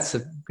think that's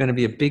going to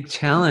be a big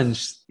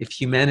challenge if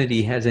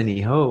humanity has any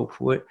hope.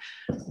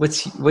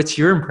 What's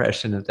your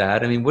impression of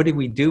that? I mean, what do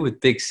we do with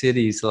big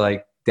cities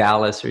like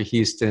Dallas or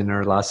Houston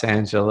or Los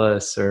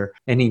Angeles or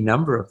any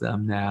number of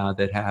them now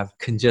that have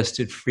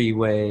congested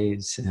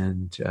freeways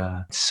and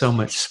so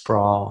much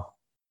sprawl?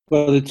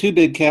 Well, the 2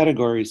 big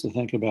categories to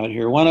think about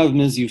here. One of them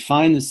is you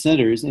find the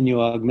centers and you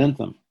augment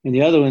them. And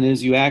the other one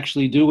is you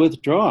actually do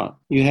withdraw.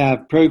 You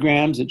have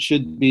programs that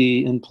should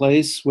be in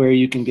place where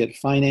you can get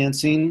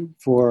financing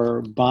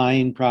for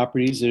buying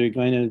properties that are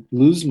going to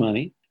lose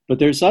money, but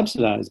they're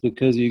subsidized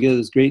because you get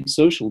this great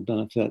social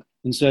benefit.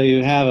 And so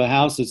you have a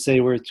house that's,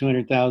 say, worth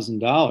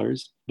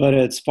 $200,000, but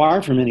it's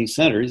far from any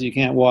centers. You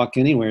can't walk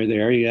anywhere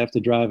there. You have to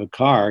drive a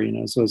car,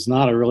 so it's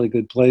not a really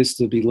good place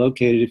to be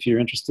located if you're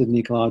interested in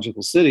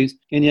ecological cities.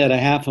 And yet a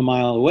half a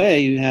mile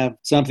away, you have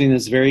something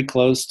that's very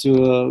close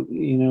to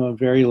a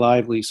very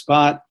lively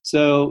spot.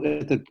 So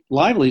at the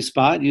lively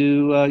spot,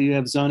 you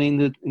have zoning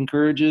that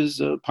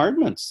encourages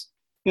apartments.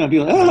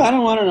 People, I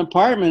don't want an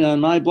apartment on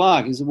my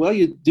block. He said, well,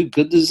 you do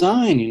good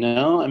design,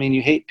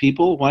 you hate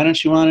people. Why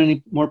don't you want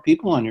any more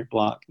people on your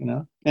block,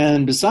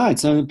 And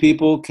besides, some of the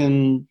people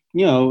can,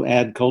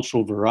 add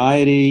cultural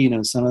variety.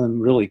 Some of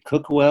them really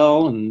cook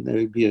well, and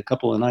there'd be a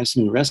couple of nice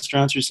new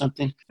restaurants or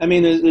something.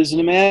 There's an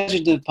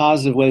imaginative,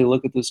 positive way to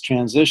look at this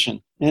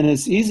transition. And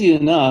it's easy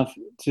enough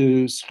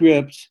to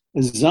script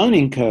a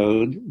zoning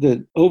code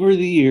that over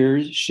the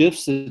years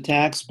shifts the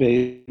tax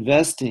base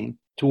investing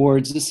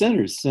towards the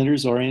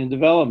centers-oriented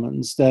development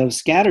instead of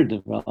scattered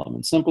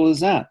development. Simple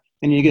as that.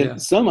 And you Yeah.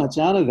 get so much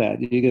out of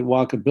that. You get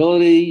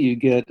walkability, you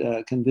get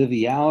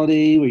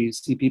conviviality where you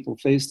see people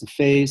face to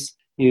face.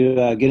 You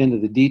get into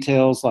the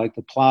details like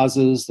the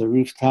plazas, the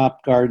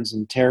rooftop gardens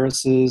and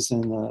terraces,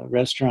 and the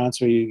restaurants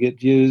where you get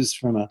views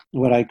from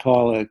what I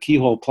call a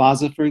keyhole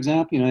plaza, for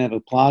example. You have a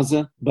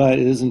plaza, but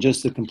it isn't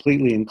just a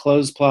completely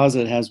enclosed plaza.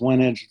 It has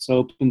one edge that's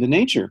open to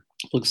nature.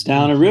 It looks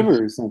down a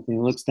river or something.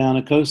 It looks down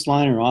a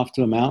coastline or off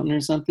to a mountain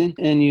or something.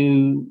 And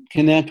you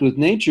connect with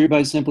nature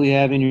by simply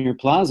having your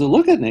plaza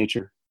look at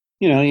nature.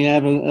 You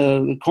have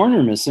a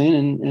corner missing,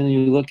 and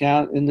you look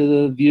out into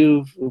the view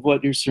of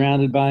what you're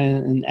surrounded by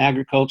in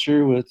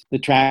agriculture with the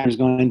tractors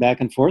going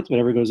back and forth,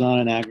 whatever goes on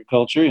in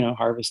agriculture,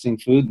 harvesting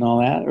food and all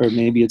that. Or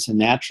maybe it's a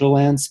natural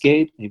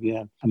landscape. Maybe you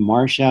have a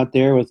marsh out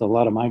there with a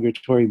lot of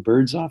migratory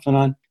birds off and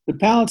on. The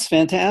palette's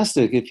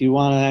fantastic if you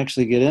want to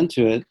actually get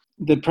into it.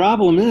 The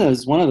problem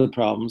is, one of the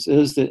problems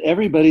is that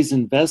everybody's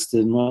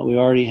invested in what we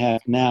already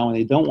have now, and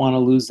they don't want to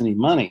lose any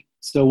money.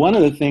 So one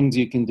of the things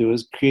you can do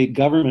is create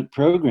government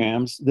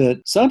programs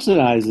that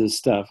subsidize this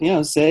stuff.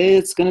 Say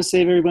it's going to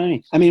save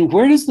everybody. I mean,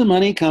 where does the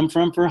money come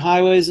from for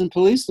highways and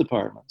police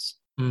departments?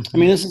 I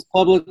mean, this is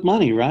public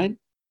money, right?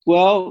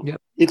 Well,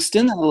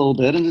 extend that a little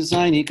bit and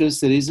design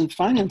eco-cities and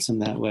finance them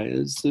that way.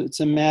 It's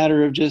a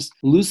matter of just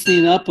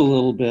loosening up a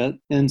little bit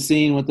and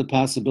seeing what the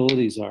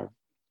possibilities are.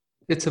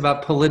 It's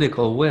about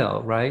political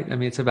will, right? I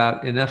mean, it's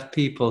about enough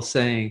people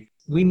saying,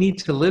 we need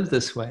to live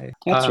this way.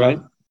 That's right.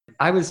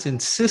 I was in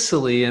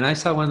Sicily and I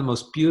saw one of the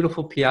most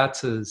beautiful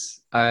piazzas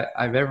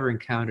I've ever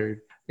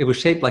encountered. It was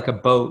shaped like a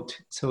boat.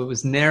 So it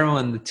was narrow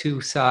on the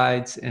two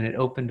sides and it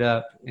opened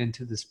up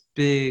into this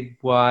big,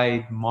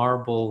 wide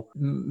marble,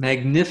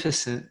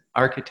 magnificent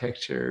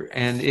architecture.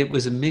 And it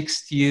was a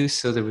mixed use.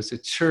 So there was a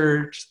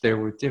church, there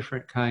were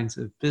different kinds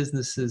of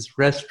businesses,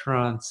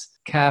 restaurants,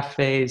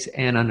 cafes.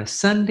 And on a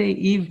Sunday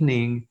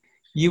evening,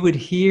 you would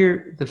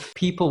hear the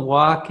people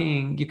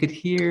walking. You could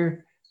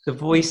hear the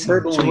voice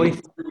of joy.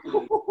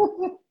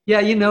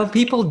 Yeah,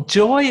 people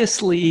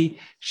joyously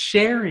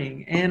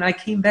sharing. And I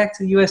came back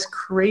to the U.S.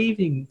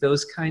 craving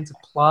those kinds of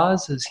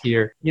plazas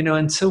here,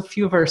 and so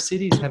few of our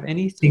cities have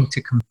anything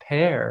to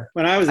compare.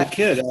 When I was a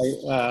kid,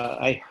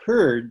 I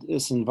heard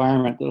this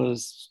environment that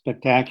was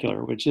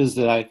spectacular, which is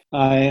that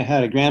I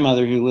had a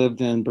grandmother who lived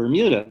in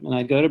Bermuda, and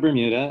I'd go to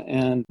Bermuda.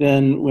 And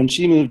then when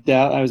she moved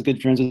out, I was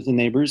good friends with the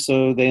neighbors,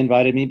 so they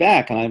invited me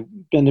back. And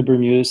I've been to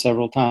Bermuda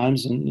several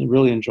times and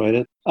really enjoyed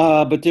it.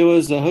 But there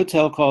was a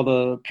hotel called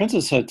the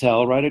Princess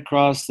Hotel right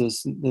across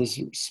this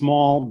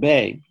small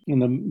bay.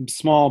 And the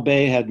small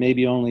bay had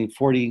maybe only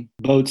 40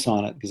 boats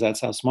on it because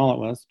that's how small it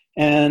was.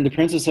 And the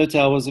Princess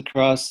Hotel was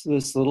across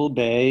this little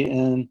bay.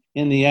 And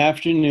in the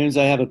afternoons,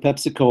 I have a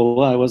Pepsi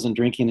Cola. I wasn't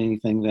drinking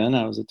anything then.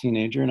 I was a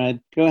teenager, and I'd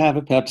go have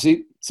a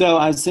Pepsi. So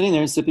I was sitting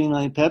there sipping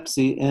my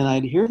Pepsi, and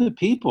I'd hear the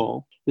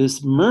people,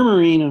 this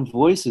murmuring of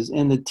voices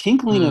and the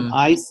tinkling of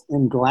ice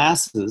in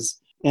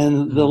glasses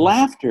and the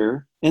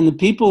laughter. And the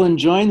people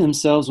enjoying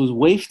themselves was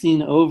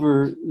wafting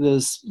over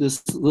this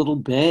little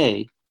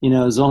bay. It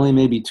was only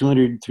maybe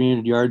 200,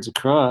 300 yards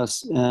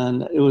across.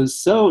 And it was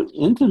so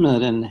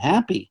intimate and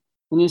happy.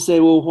 And you say,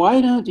 well,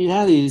 why don't you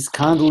have these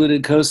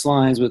convoluted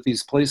coastlines with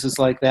these places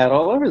like that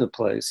all over the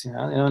place? They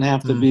don't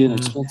have to be an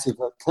expensive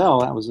hotel.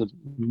 That was a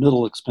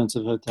middle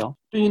expensive hotel.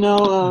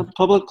 But,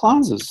 public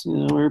plazas,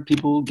 where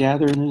people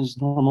gather and there's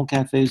normal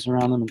cafes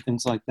around them and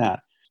things like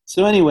that.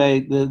 So anyway,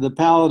 the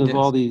palette of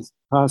all these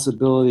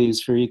possibilities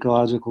for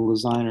ecological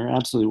design are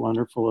absolutely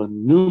wonderful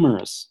and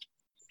numerous.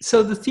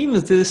 So the theme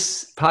of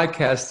this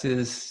podcast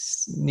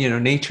is,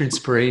 nature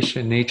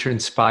inspiration,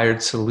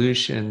 nature-inspired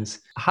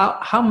solutions.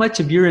 How much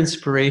of your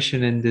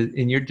inspiration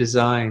in your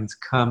designs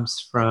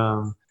comes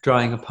from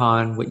drawing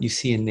upon what you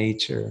see in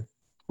nature?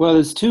 Well,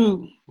 there's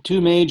two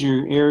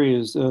major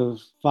areas of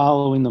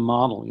following the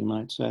model, you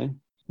might say.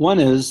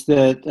 One is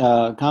that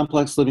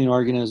complex living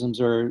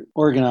organisms are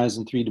organized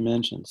in 3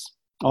 dimensions,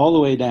 all the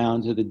way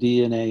down to the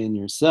DNA in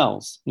your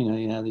cells.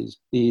 You have these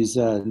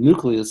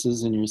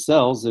nucleuses in your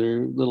cells that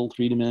are little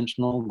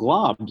 3-dimensional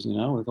globs,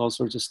 with all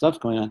sorts of stuff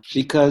going on.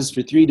 Because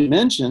for 3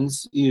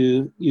 dimensions,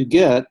 you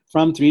get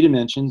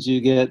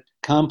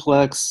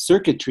complex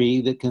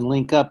circuitry that can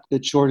link up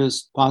at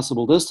shortest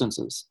possible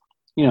distances.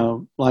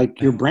 Like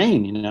your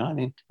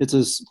brain, it's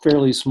a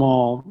fairly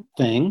small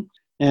thing.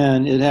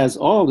 And it has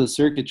all the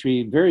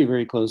circuitry very,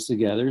 very close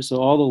together. So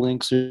all the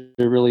links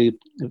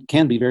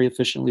can be very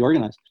efficiently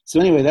organized. So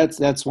anyway,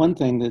 that's one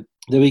thing that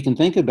we can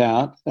think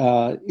about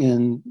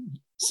in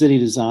city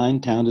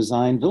design, town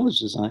design, village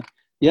design.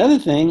 The other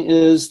thing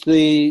is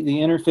the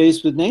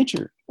interface with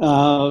nature.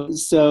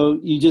 So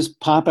you just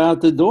pop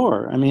out the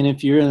door. I mean,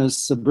 if you're in a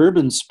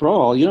suburban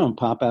sprawl, you don't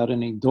pop out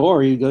any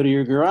door. You go to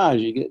your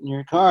garage, you get in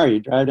your car, you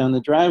drive down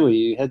the driveway,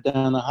 you head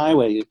down the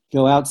highway, you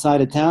go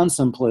outside of town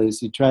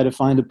someplace, you try to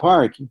find a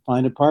park. You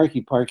find a park,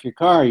 you park your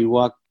car, you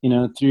walk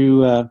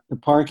through the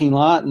parking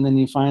lot, and then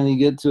you finally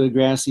get to a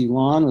grassy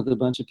lawn with a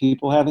bunch of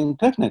people having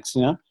picnics,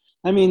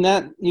 I mean,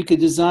 that you could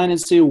design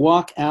and say,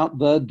 walk out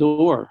the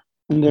door,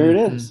 and there it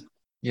is.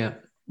 Yeah.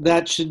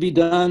 that should be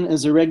done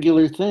as a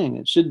regular thing.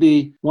 It should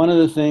be one of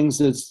the things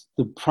that's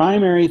the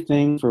primary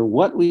thing for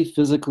what we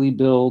physically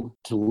build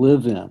to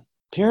live in,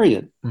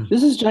 period.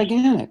 This is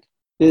gigantic.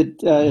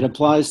 It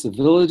applies to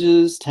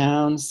villages,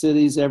 towns,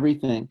 cities,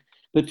 everything.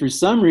 But for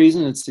some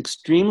reason, it's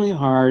extremely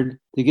hard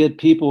to get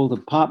people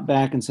to pop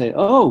back and say,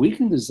 oh, we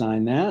can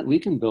design that, we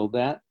can build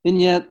that.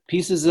 And yet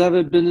pieces of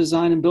it have been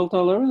designed and built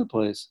all over the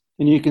place.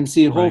 And you can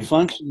see whole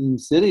functioning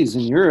cities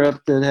in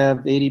Europe that have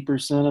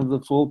 80% of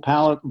the full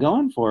palette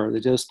going for it. They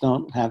just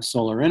don't have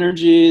solar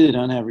energy. They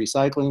don't have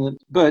recycling.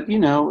 But,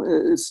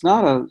 it's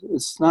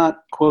not,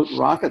 quote,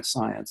 rocket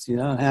science. You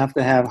don't have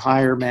to have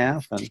higher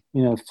math and,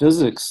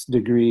 physics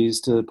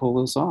degrees to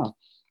pull this off.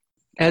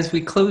 As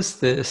we close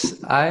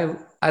this,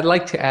 I'd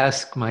like to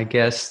ask my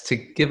guests to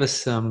give us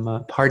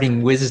some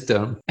parting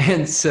wisdom.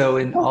 And so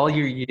in all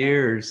your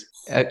years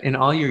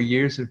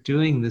of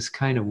doing this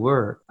kind of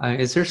work,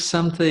 is there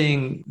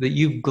something that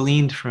you've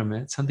gleaned from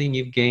it, something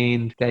you've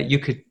gained that you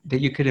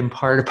could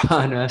impart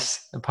upon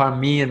us, upon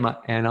me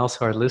and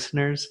also our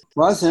listeners?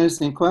 Well, that's an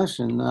interesting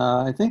question.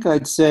 I think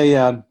I'd say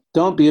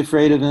don't be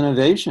afraid of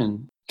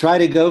innovation. Try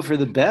to go for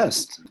the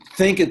best.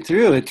 Think it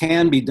through. It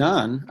can be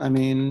done. I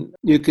mean,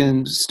 you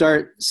can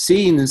start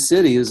seeing the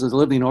city as a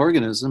living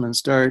organism and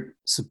start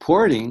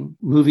supporting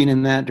moving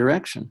in that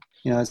direction.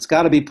 It's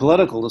got to be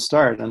political to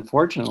start,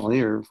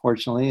 unfortunately, or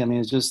fortunately. I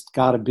mean, it's just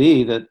got to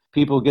be that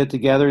people get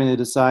together and they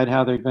decide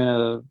how they're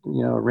going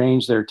to,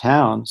 arrange their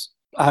towns.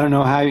 I don't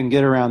know how you can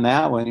get around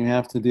that one. You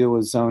have to deal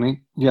with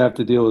zoning. You have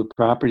to deal with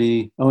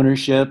property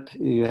ownership.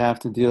 You have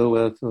to deal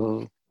with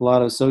a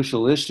lot of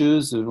social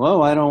issues. And,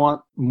 I don't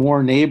want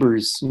more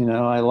neighbors.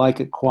 I like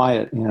it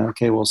quiet.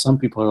 Okay, well, some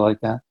people are like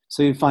that.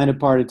 So you find a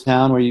part of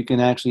town where you can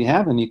actually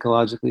have an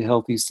ecologically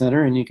healthy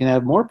center and you can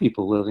have more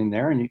people living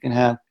there and you can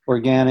have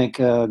organic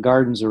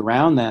gardens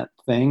around that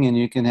thing and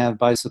you can have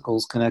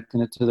bicycles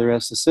connecting it to the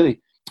rest of the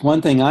city.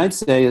 One thing I'd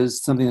say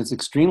is something that's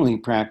extremely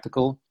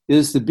practical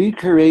is to be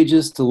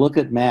courageous to look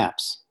at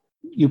maps.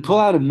 You pull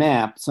out a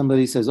map,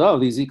 somebody says, oh,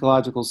 these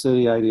ecological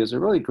city ideas are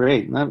really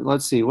great. And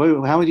let's see,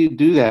 how would you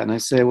do that? And I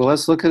say, well,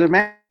 let's look at a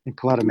map. They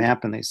pull out a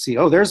map and they see,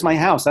 oh, there's my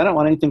house. I don't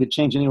want anything to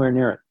change anywhere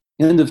near it.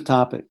 End of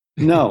topic.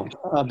 No,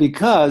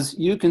 because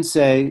you can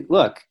say,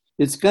 look,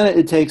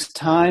 it takes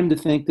time to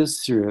think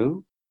this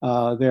through.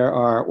 There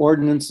are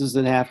ordinances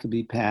that have to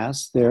be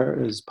passed.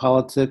 There is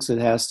politics that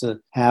has to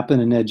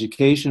happen in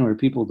education where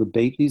people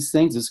debate these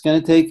things. It's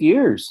going to take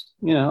years.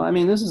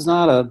 This is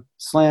not a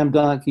slam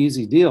dunk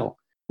easy deal.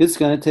 It's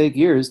going to take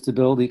years to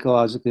build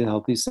ecologically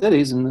healthy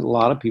cities, and a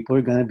lot of people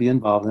are going to be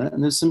involved in it.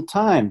 And there's some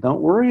time.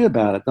 Don't worry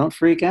about it. Don't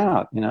freak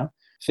out.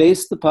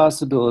 Face the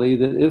possibility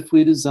that if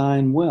we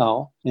design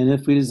well and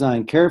if we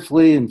design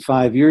carefully, in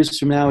 5 years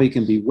from now, we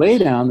can be way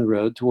down the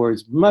road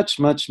towards much,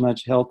 much,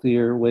 much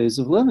healthier ways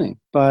of living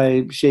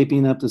by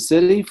shaping up the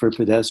city for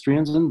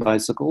pedestrians and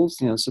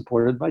bicycles,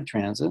 supported by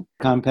transit,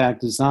 compact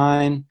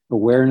design,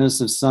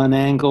 awareness of sun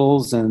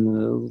angles and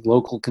the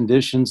local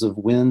conditions of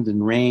wind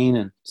and rain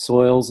and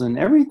soils and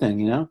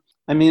everything,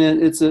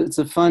 it's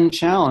a fun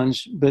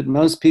challenge, but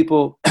most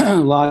people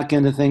lock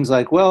into things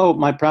like, well,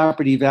 my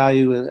property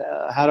value,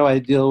 how do I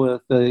deal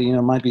with,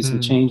 might be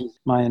some changes in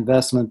my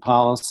investment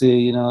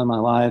policy, in my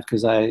life,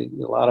 because a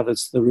lot of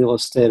it's the real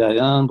estate I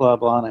own, blah,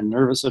 blah, and I'm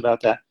nervous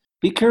about that.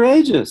 Be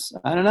courageous.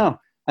 I don't know.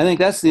 I think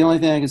that's the only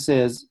thing I can say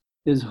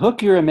is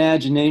hook your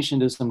imagination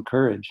to some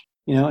courage,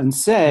 and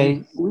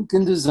say, we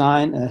can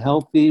design a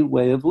healthy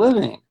way of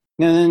living.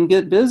 And then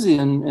get busy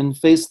and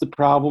face the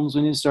problems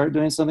when you start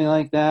doing something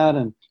like that,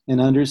 and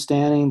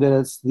understanding that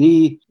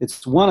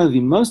it's one of the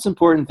most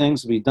important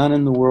things to be done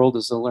in the world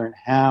is to learn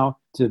how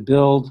to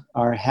build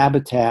our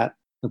habitat,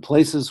 the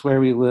places where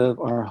we live,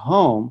 our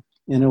home,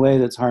 in a way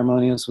that's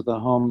harmonious with the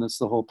home that's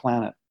the whole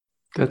planet.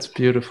 That's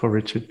beautiful,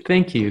 Richard.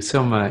 Thank you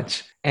so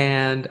much.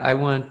 And I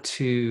want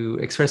to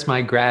express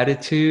my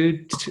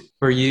gratitude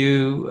for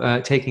you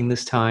taking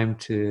this time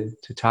to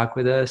talk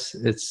with us.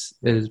 It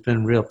has been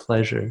a real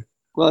pleasure.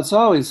 Well, it's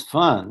always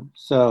fun.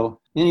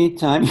 So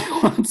anytime you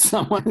want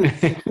someone who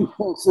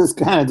thinks this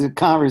kind of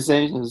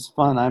conversation is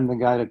fun, I'm the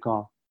guy to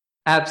call.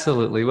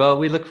 Absolutely. Well,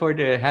 we look forward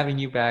to having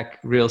you back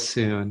real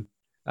soon.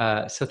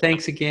 So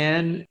thanks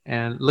again,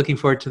 and looking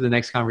forward to the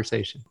next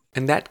conversation.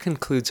 And that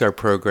concludes our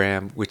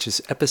program, which is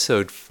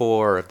episode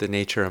 4 of the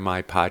Nature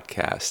MI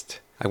podcast.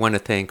 I want to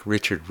thank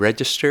Richard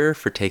Register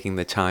for taking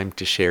the time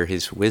to share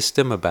his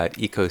wisdom about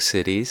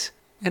eco-cities.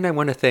 And I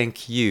want to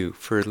thank you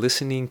for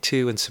listening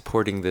to and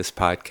supporting this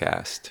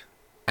podcast.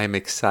 I'm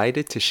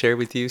excited to share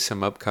with you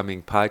some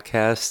upcoming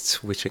podcasts,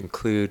 which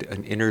include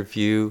an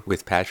interview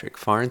with Patrick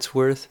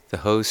Farnsworth, the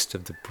host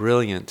of the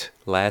brilliant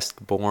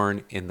Last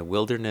Born in the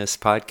Wilderness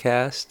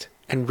podcast,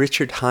 and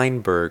Richard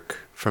Heinberg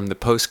from the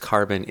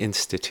Post-Carbon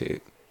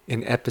Institute.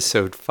 In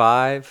episode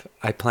 5,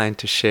 I plan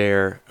to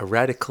share a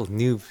radical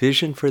new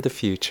vision for the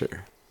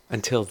future.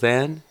 Until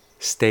then,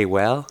 stay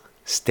well,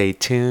 stay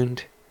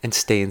tuned, and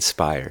stay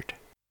inspired.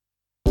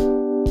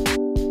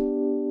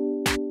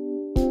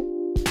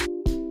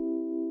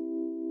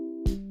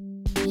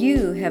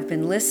 You have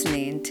been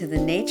listening to the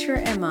Nature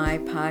MI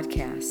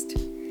podcast.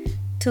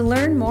 To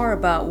learn more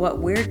about what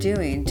we're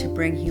doing to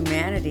bring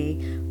humanity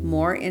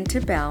more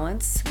into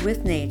balance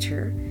with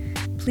nature,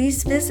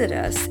 please visit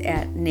us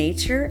at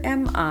naturemi.com.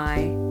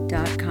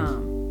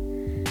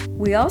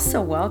 We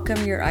also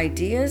welcome your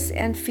ideas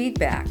and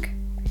feedback.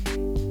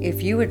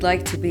 If you would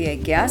like to be a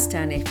guest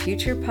on a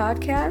future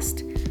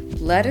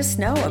podcast, let us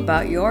know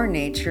about your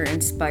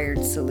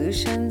nature-inspired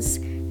solutions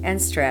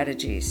and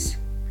strategies.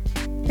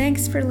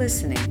 Thanks for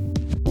listening.